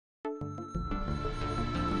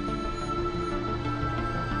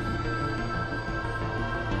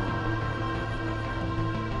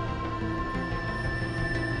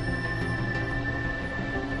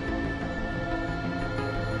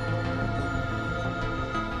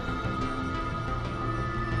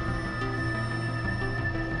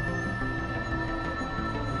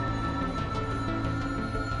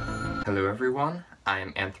Hello everyone,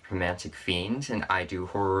 I'm Anthropomantic Fiend and I do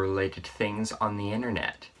horror-related things on the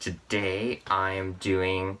internet. Today I am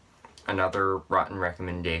doing another Rotten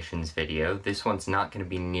Recommendations video. This one's not going to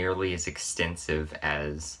be nearly as extensive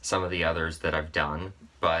as some of the others that I've done,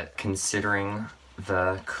 but considering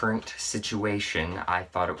the current situation, I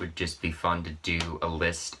thought it would just be fun to do a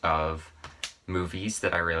list of movies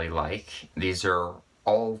that I really like. These are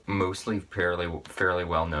all mostly fairly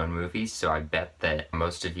well-known movies, so I bet that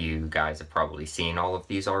most of you guys have probably seen all of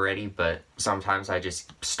these already, but sometimes I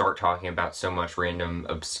just start talking about so much random,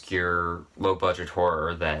 obscure, low-budget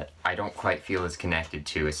horror that I don't quite feel as connected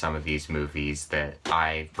to as some of these movies that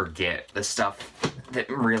I forget the stuff that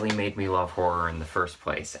really made me love horror in the first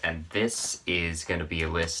place. And this is going to be a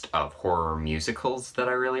list of horror musicals that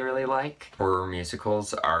I really like. Horror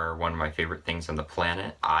musicals are one of my favorite things on the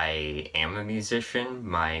planet. I am a musician,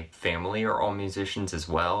 my family are all musicians as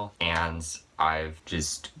well, and I've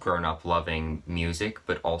just grown up loving music,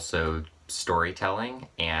 but also storytelling,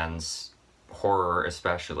 and horror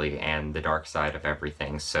especially, and the dark side of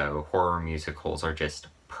everything, so horror musicals are just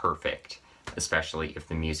perfect. Especially if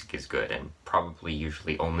the music is good, and probably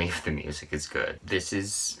usually only if the music is good. This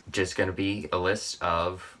is just gonna be a list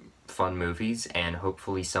of fun movies, and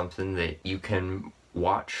hopefully something that you can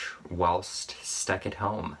watch whilst stuck at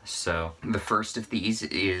home. So the first of these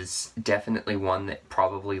is definitely one that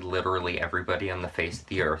probably literally everybody on the face of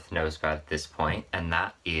the earth knows about at this point, and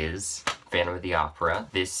that is Phantom of the Opera.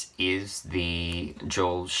 This is the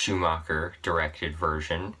Joel Schumacher directed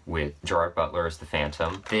version with Gerard Butler as the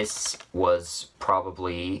Phantom. This was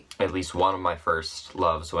probably at least one of my first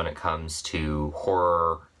loves when it comes to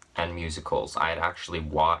horror and musicals. I had actually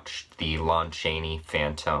watched the Lon Chaney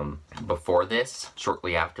Phantom before this.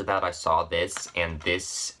 Shortly after that I saw this, and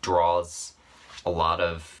this draws a lot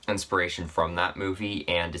of inspiration from that movie,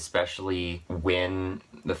 and especially when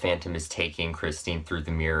the Phantom is taking Christine through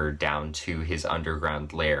the mirror down to his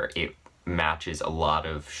underground lair. It matches a lot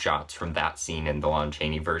of shots from that scene in the Lon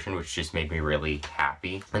Chaney version, which just made me really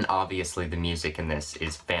happy. And obviously the music in this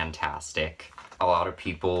is fantastic. A lot of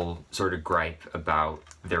people sort of gripe about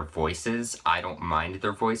their voices. I don't mind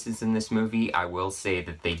their voices in this movie. I will say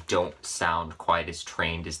that they don't sound quite as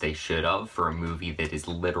trained as they should have for a movie that is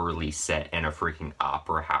literally set in a freaking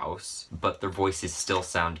opera house. But their voices still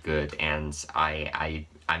sound good, and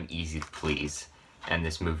I'm easy to please. And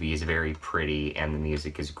this movie is very pretty, and the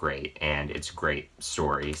music is great, and it's a great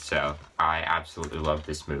story, so I absolutely love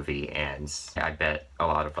this movie, and I bet a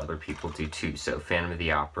lot of other people do too. So Phantom of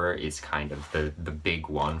the Opera is kind of the big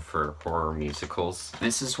one for horror musicals.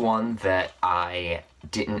 This is one that I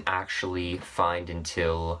didn't actually find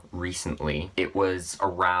until recently. It was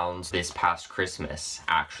around this past Christmas,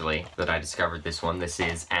 actually, that I discovered this one. This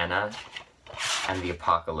is Anna and the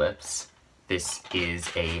Apocalypse. This is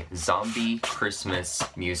a zombie Christmas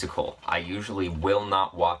musical. I usually will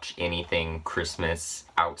not watch anything Christmas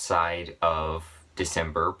outside of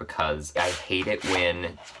December because I hate it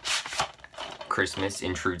when Christmas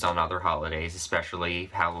intrudes on other holidays, especially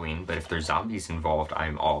Halloween, but if there's zombies involved,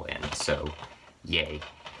 I'm all in, so yay.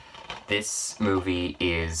 This movie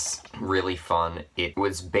is really fun. It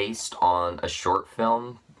was based on a short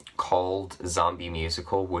film called Zombie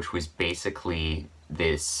Musical, which was basically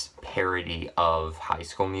this parody of High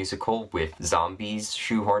School Musical with zombies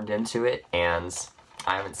shoehorned into it, and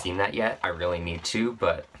I haven't seen that yet. I really need to,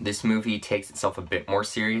 but this movie takes itself a bit more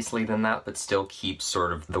seriously than that, but still keeps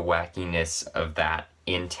sort of the wackiness of that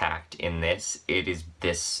intact in this. It is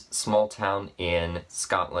this small town in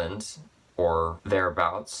Scotland, or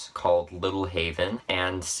thereabouts, called Little Haven,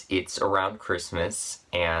 and it's around Christmas,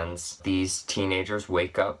 and these teenagers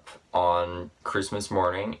wake up on Christmas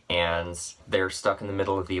morning and they're stuck in the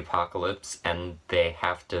middle of the apocalypse, and they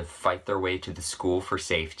have to fight their way to the school for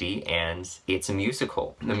safety, and it's a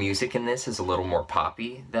musical. The music in this is a little more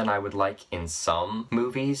poppy than I would like in some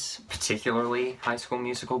movies, particularly High School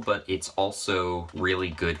Musical, but it's also really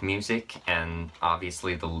good music, and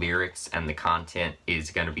obviously the lyrics and the content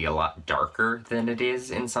is going to be a lot darker than it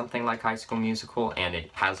is in something like High School Musical, and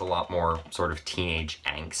it has a lot more sort of teenage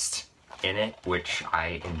angst in it, which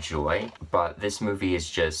I enjoy. But this movie is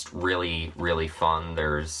just really fun.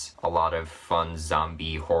 There's a lot of fun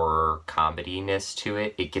zombie horror comedy-ness to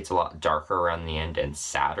it. It gets a lot darker around the end and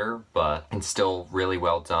sadder, but it's still really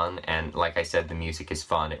well done, and like I said, the music is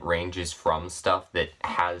fun. It ranges from stuff that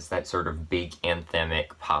has that sort of big anthemic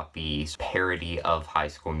poppy parody of High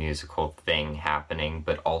School Musical thing happening,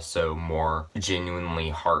 but also more genuinely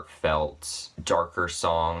heartfelt, darker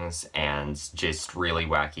songs and just really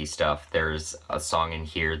wacky stuff There's a song in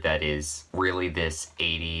here that is really this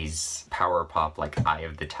 80s power pop, like Eye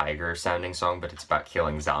of the Tiger sounding song, but it's about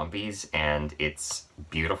killing zombies, and it's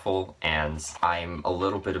beautiful, and I'm a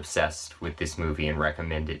little bit obsessed with this movie and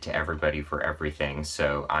recommend it to everybody for everything,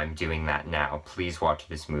 so I'm doing that now. Please watch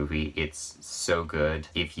this movie. It's so good.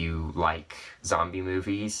 If you like zombie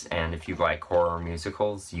movies and if you like horror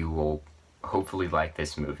musicals, you will hopefully like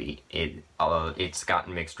this movie. It's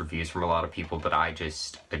gotten mixed reviews from a lot of people, but I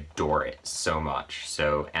just adore it so much.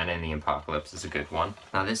 So Anna and the Apocalypse is a good one.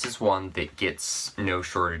 Now this is one that gets no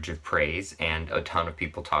shortage of praise, and a ton of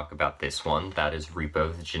people talk about this one. That is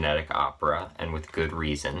Repo the Genetic Opera, and with good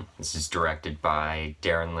reason. This is directed by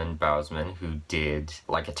Darren Lynn Bousman, who did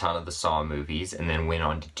like a ton of the Saw movies and then went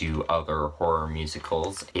on to do other horror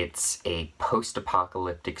musicals. It's a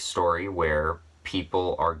post-apocalyptic story where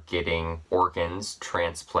people are getting organs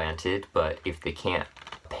transplanted, but if they can't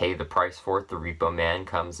pay the price for it, the Repo Man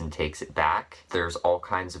comes and takes it back. There's all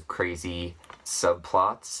kinds of crazy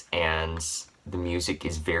subplots, and the music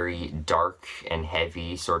is very dark and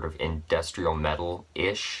heavy, sort of industrial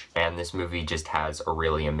metal-ish, and this movie just has a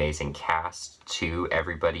really amazing cast too.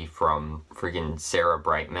 Everybody from friggin' Sarah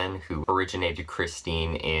Brightman, who originated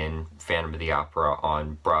Christine in Phantom of the Opera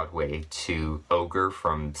on Broadway, to Ogre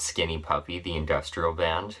from Skinny Puppy, the industrial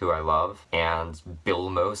band, who I love, and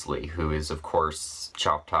Bill Moseley, who is of course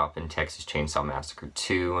Chop Top in Texas Chainsaw Massacre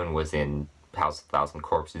 2 and was in House of a Thousand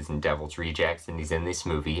Corpses and Devil's Rejects, and he's in this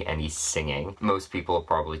movie and he's singing. Most people have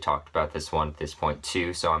probably talked about this one at this point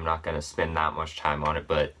too, so I'm not going to spend that much time on it,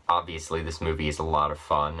 but obviously this movie is a lot of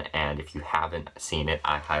fun, and if you haven't seen it,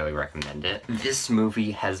 I highly recommend it. This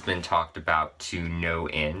movie has been talked about to no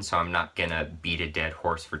end, so I'm not gonna beat a dead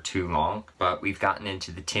horse for too long, but we've gotten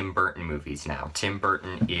into the Tim Burton movies now. Tim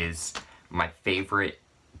Burton is my favorite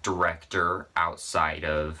director outside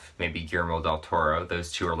of maybe Guillermo del Toro.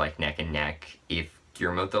 Those two are like neck and neck. If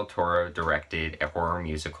Guillermo del Toro directed a horror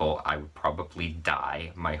musical, I would probably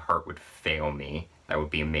die. My heart would fail me. That would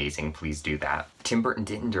be amazing. Please do that. Tim Burton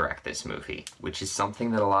didn't direct this movie, which is something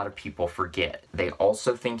that a lot of people forget. They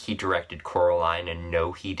also think he directed Coraline, and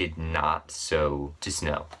no, he did not, so just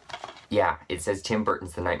know. Yeah, it says Tim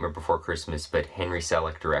Burton's The Nightmare Before Christmas, but Henry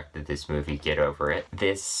Selick directed this movie. Get over it.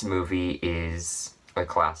 This movie is a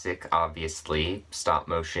classic, obviously. Stop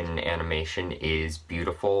motion animation is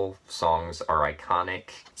beautiful. Songs are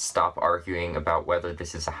iconic. Stop arguing about whether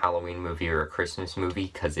this is a Halloween movie or a Christmas movie,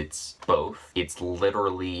 because it's both. It's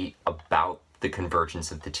literally about the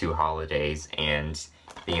convergence of the two holidays and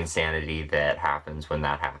the insanity that happens when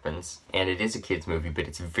that happens. And it is a kid's movie, but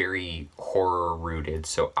it's very horror-rooted,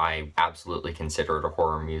 so I absolutely consider it a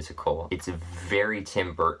horror musical. It's very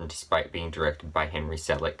Tim Burton, despite being directed by Henry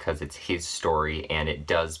Selick, because it's his story, and it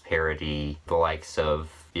does parody the likes of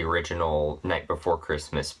the original Night Before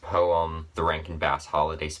Christmas poem, the Rankin Bass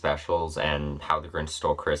holiday specials, and How the Grinch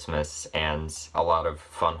Stole Christmas, and a lot of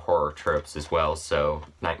fun horror tropes as well, so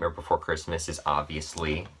Nightmare Before Christmas is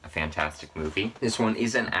obviously a fantastic movie. This one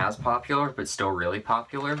isn't as popular, but still really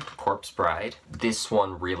popular, Corpse Bride. This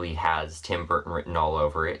one really has Tim Burton written all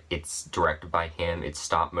over it. It's directed by him, it's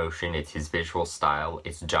stop motion, it's his visual style,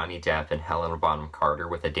 it's Johnny Depp and Helena Bonham Carter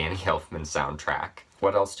with a Danny Elfman soundtrack.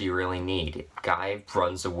 What else do you really need? Guy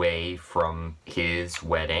runs away from his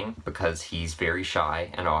wedding because he's very shy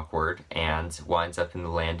and awkward and winds up in the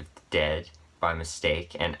land of the dead by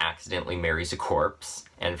mistake and accidentally marries a corpse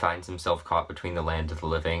and finds himself caught between the land of the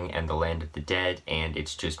living and the land of the dead, and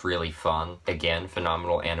it's just really fun. Again,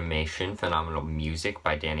 phenomenal animation, phenomenal music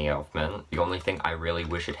by Danny Elfman. The only thing I really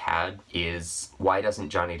wish it had is, why doesn't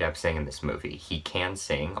Johnny Depp sing in this movie? He can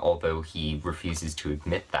sing, although he refuses to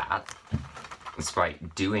admit that.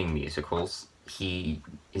 Despite doing musicals, he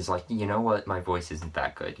is like, you know what, my voice isn't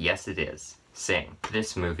that good. Yes, it is. Sing.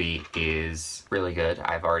 This movie is really good.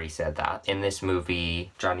 I've already said that. In this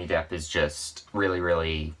movie, Johnny Depp is just really,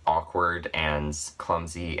 really awkward and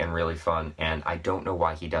clumsy and really fun, and I don't know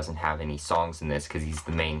why he doesn't have any songs in this, because he's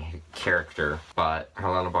the main character, but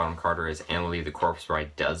Helena Bonham Carter as Emily the Corpse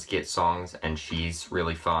Bride does get songs, and she's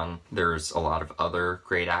really fun. There's a lot of other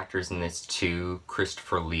great actors in this too.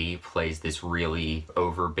 Christopher Lee plays this really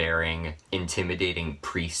overbearing, intimidating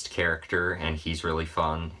priest character, and he's really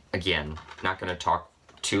fun. Again, not going to talk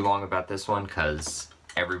too long about this one because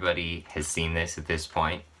everybody has seen this at this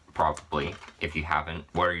point, probably. If you haven't,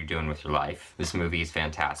 what are you doing with your life? This movie is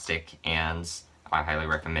fantastic, and I highly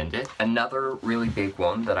recommend it. Another really big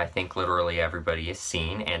one that I think literally everybody has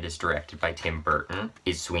seen and is directed by Tim Burton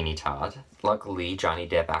is Sweeney Todd. Luckily, Johnny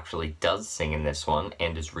Depp actually does sing in this one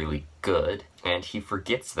and is really good, and he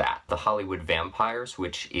forgets that. The Hollywood Vampires,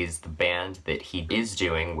 which is the band that he is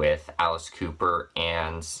doing with Alice Cooper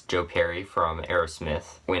and Joe Perry from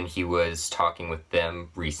Aerosmith, when he was talking with them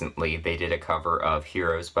recently, they did a cover of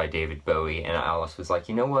Heroes by David Bowie, and Alice was like,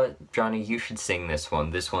 you know what, Johnny, you should sing this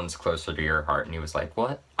one. This one's closer to your heart. And he was like,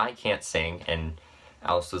 what? I can't sing. And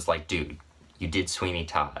Alice was like, dude, you did Sweeney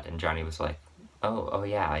Todd. And Johnny was like, oh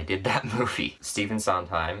yeah, I did that movie. Stephen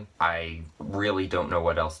Sondheim, I really don't know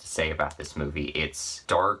what else to say about this movie. It's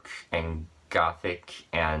dark and gothic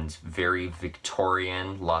and very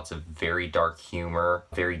Victorian, lots of very dark humor,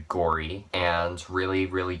 very gory, and really,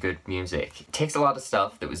 really good music. It takes a lot of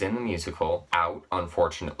stuff that was in the musical out,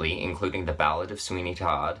 unfortunately, including the Ballad of Sweeney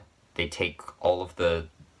Todd. They take all of the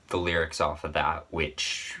lyrics off of that,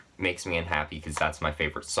 which makes me unhappy because that's my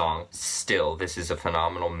favorite song. Still, this is a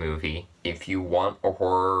phenomenal movie. If you want a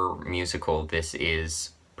horror musical, this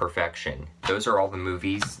is perfection. Those are all the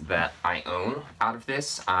movies that I own out of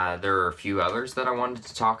this. There are a few others that I wanted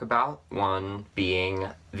to talk about. One being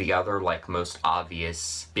the other, like, most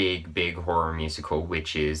obvious big horror musical,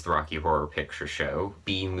 which is the Rocky Horror Picture Show.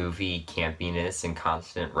 B-movie campiness and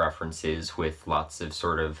constant references with lots of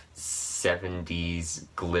sort of 70s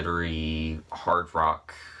glittery hard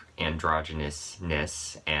rock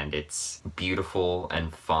androgynousness, and it's beautiful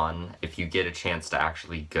and fun. If you get a chance to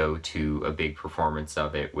actually go to a big performance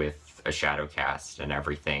of it with a shadow cast and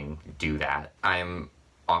everything, do that. I'm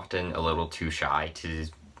often a little too shy to,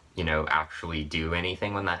 you know, actually do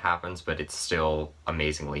anything when that happens, but it's still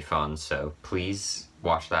amazingly fun, so please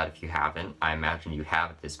watch that if you haven't. I imagine you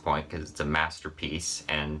have at this point because it's a masterpiece,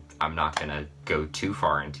 and I'm not gonna go too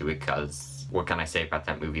far into it because what can I say about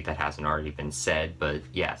that movie that hasn't already been said? But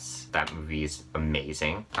yes, that movie is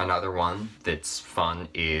amazing. Another one that's fun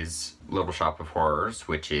is Little Shop of Horrors,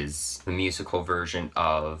 which is the musical version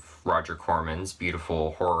of Roger Corman's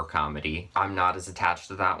beautiful horror comedy. I'm not as attached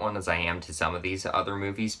to that one as I am to some of these other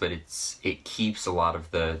movies, but it keeps a lot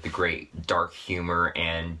of the great dark humor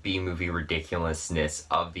and B-movie ridiculousness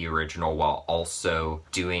of the original while also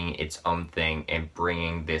doing its own thing and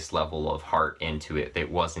bringing this level of heart into it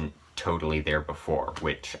that wasn't totally there before,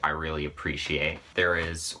 which I really appreciate. There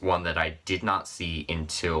is one that I did not see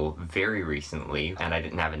until very recently, and I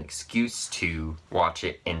didn't have an excuse to watch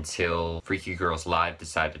it until Freaky Girls Live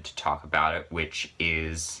decided to talk about it, which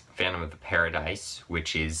is Phantom of the Paradise,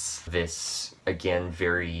 which is this, again,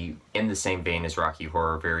 very in the same vein as Rocky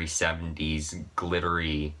Horror, very 70s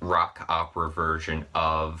glittery rock opera version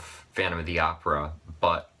of Phantom of the Opera,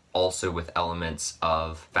 but also with elements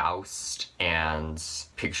of Faust and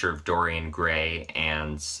Picture of Dorian Gray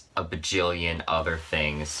and a bajillion other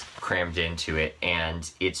things crammed into it,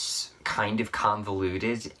 and it's kind of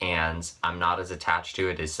convoluted, and I'm not as attached to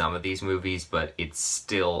it as some of these movies, but it's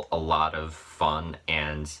still a lot of fun,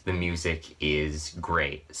 and the music is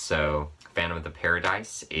great. So Phantom of the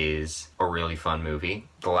Paradise is a really fun movie.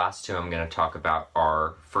 The last two I'm going to talk about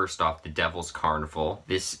are, first off, The Devil's Carnival.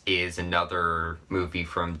 This is another movie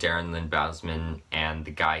from Darren Lynn Bousman and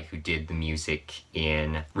the guy who did the music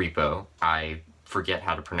in Repo. I forget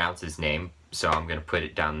how to pronounce his name, so I'm gonna put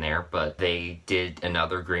it down there, but they did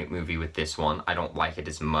another great movie with this one. I don't like it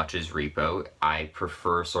as much as Repo. I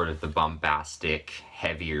prefer sort of the bombastic,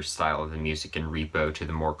 heavier style of the music in Repo to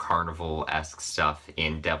the more carnival-esque stuff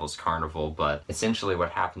in Devil's Carnival, but essentially what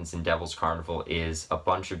happens in Devil's Carnival is a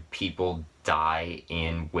bunch of people die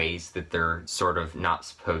in ways that they're sort of not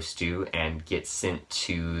supposed to and get sent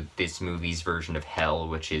to this movie's version of hell,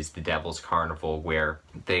 which is the Devil's Carnival, where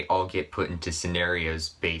they all get put into scenarios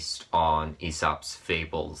based on Aesop's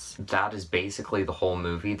fables. That is basically the whole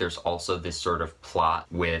movie. There's also this sort of plot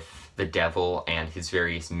with the devil and his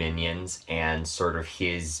various minions and sort of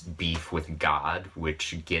his beef with God,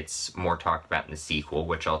 which gets more talked about in the sequel,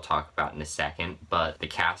 which I'll talk about in a second. But the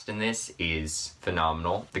cast in this is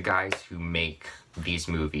phenomenal. The guys who make these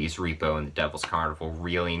movies, Repo and The Devil's Carnival,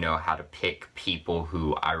 really know how to pick people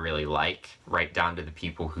who I really like, right down to the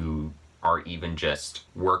people who are even just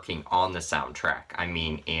working on the soundtrack. I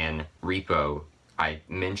mean, in Repo, I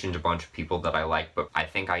mentioned a bunch of people that I like, but I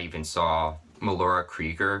think I even saw Melora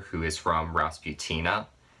Krieger, who is from Rasputina,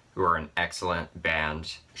 who are an excellent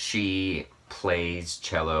band. She plays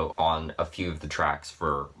cello on a few of the tracks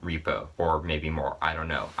for Repo, or maybe more, I don't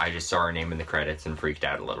know. I just saw her name in the credits and freaked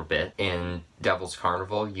out a little bit. In Devil's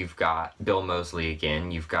Carnival, you've got Bill Moseley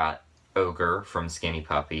again, you've got Ogre from Skinny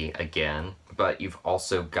Puppy again, but you've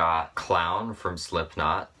also got Clown from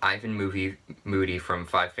Slipknot, Ivan Moody from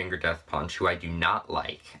Five Finger Death Punch, who I do not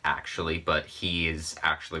like, actually, but he is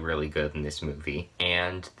actually really good in this movie.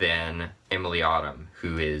 And then Emily Autumn,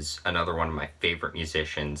 who is another one of my favorite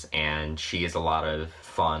musicians, and she is a lot of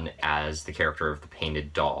fun as the character of the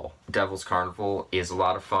painted doll. Devil's Carnival is a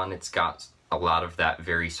lot of fun. It's got a lot of that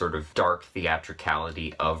very sort of dark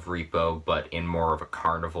theatricality of Repo, but in more of a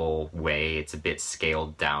carnival way. It's a bit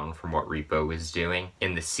scaled down from what Repo is doing.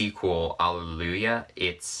 In the sequel, Alleluia,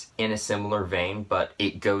 it's in a similar vein, but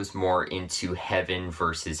it goes more into heaven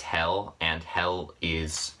versus hell, and hell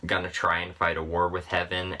is gonna try and fight a war with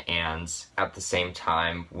heaven, and at the same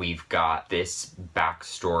time, we've got this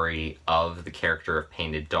backstory of the character of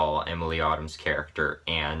Painted Doll, Emily Autumn's character,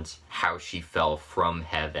 and how she fell from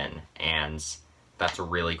heaven, and that's a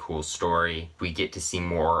really cool story. We get to see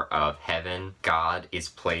more of heaven. God is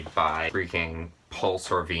played by freaking Paul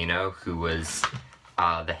Sorvino, who was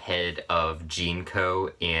the head of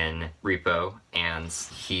GeneCo in Repo, and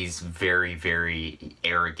he's very, very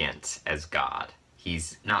arrogant as God.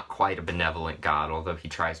 He's not quite a benevolent God, although he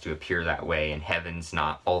tries to appear that way, and heaven's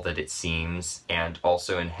not all that it seems. And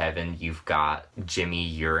also in heaven, you've got Jimmy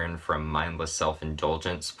Urine from Mindless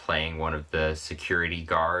Self-Indulgence playing one of the security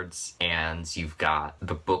guards, and you've got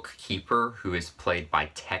the bookkeeper, who is played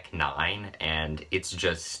by Tech9, and it's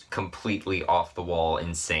just completely off-the-wall,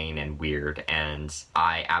 insane, and weird, and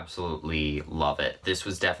I absolutely love it. This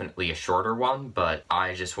was definitely a shorter one, but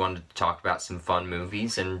I just wanted to talk about some fun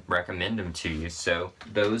movies and recommend them to you. So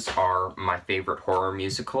those are my favorite horror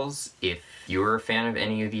musicals. If you're a fan of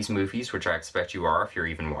any of these movies, which I expect you are if you're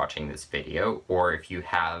even watching this video, or if you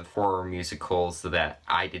have horror musicals that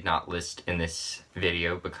I did not list in this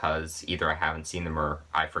video because either I haven't seen them or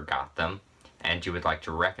I forgot them, and you would like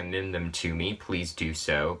to recommend them to me, please do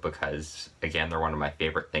so, because, again, they're one of my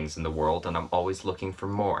favorite things in the world, and I'm always looking for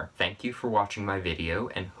more. Thank you for watching my video,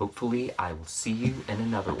 and hopefully I will see you in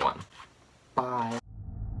another one. Bye!